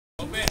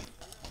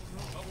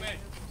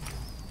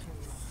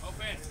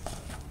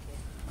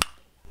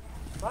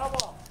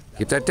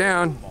Keep that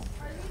down.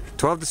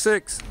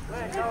 12-6.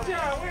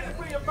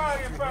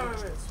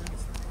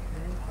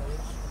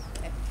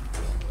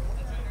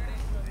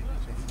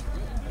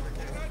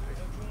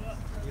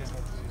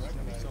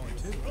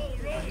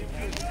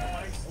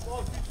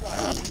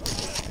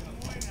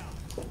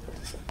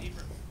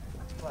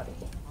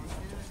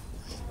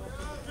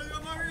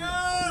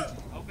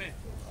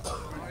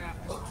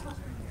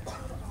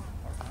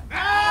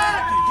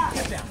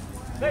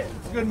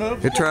 Good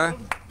move. Good try.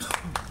 Good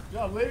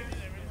job, Lee.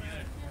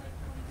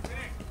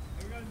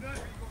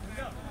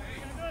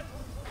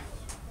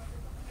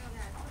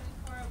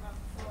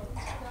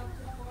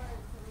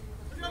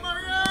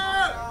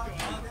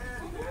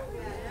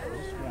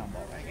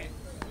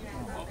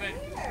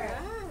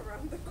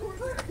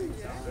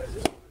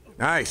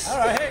 Nice.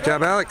 Good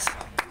job, Alex.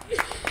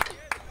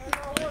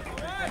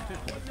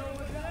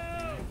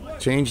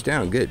 Change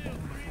down. Good.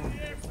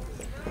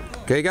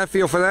 Okay, got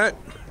feel for that.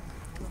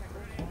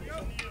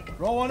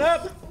 Roll one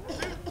up.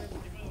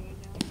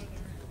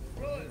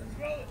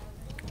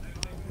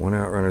 One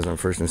out runners on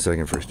first and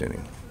second, first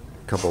inning.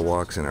 Couple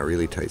walks in a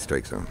really tight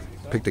strike zone.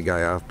 Picked a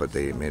guy off, but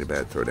they made a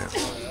bad throw down.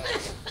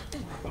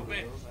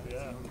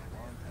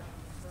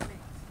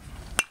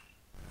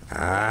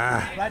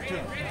 Ah. Right to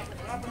him.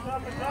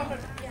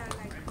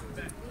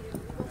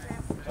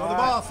 Throw the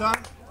ball, son.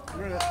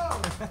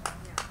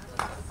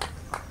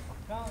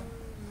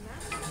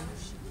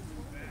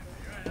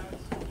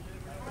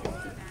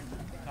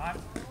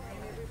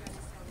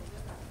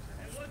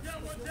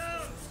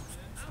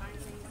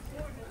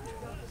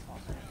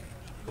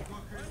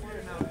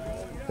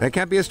 That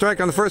can't be a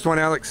strike on the first one,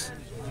 Alex.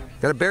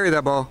 Got to bury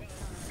that ball.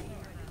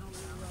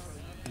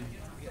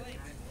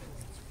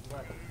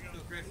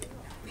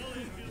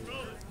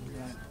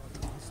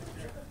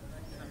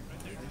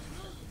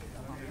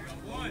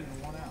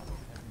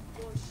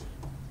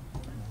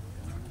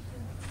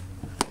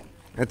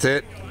 That's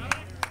it.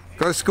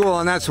 Go to school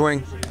on that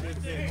swing.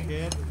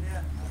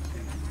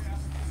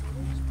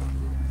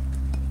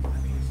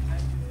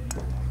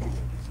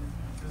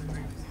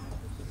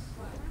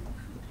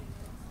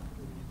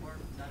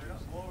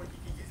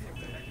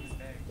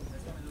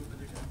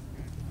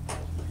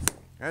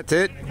 That's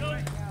it.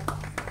 There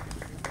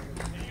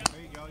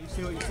you go. You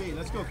see what you see.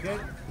 Let's go, kid.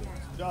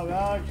 Good job,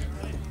 Alex.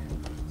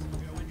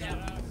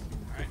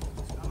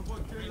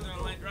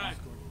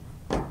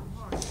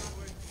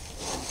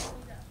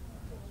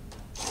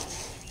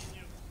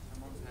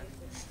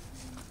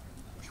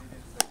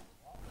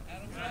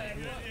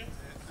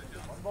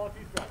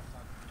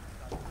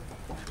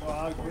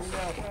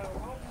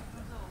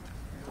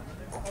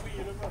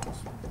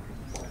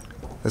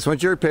 This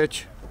one's your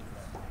pitch.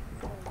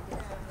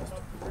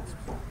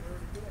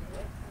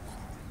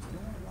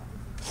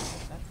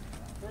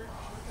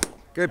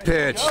 Good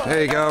pitch.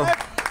 There you go.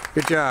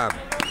 Good job.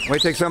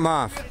 Wait, take something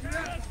off.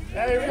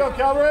 Hey, here we go,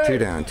 Calvary. 2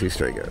 down, 2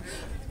 strikeouts.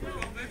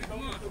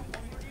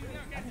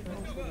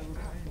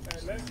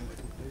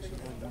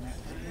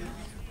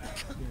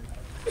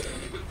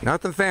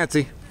 Nothing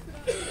fancy.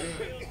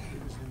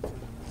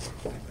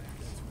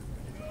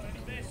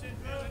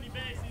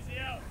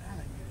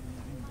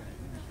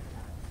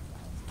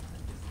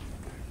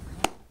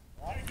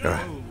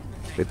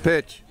 Good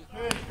pitch.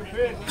 Good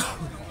pitch.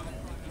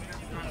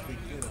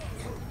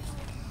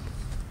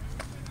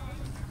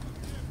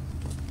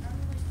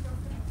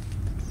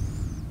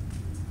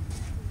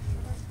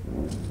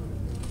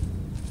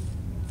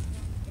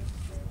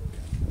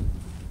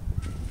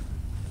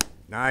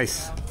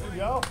 Nice. There you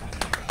go.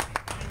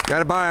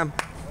 Gotta buy him.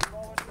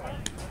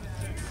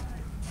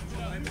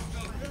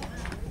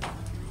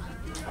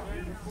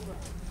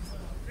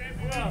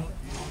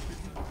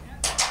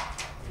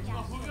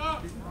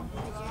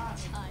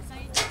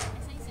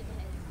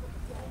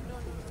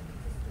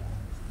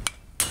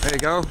 There you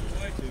go.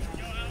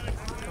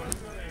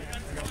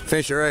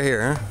 Finish it right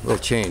here, huh? A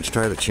little change.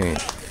 Try the change.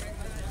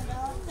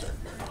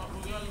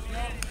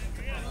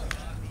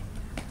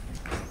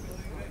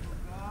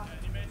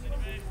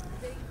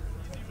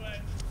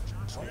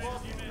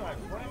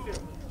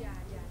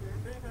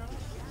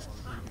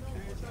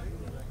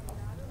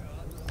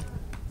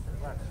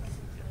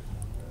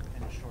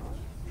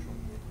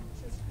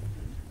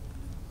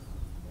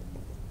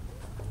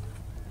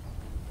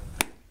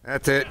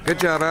 That's it. Good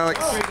job, Alex.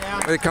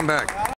 Way to come back.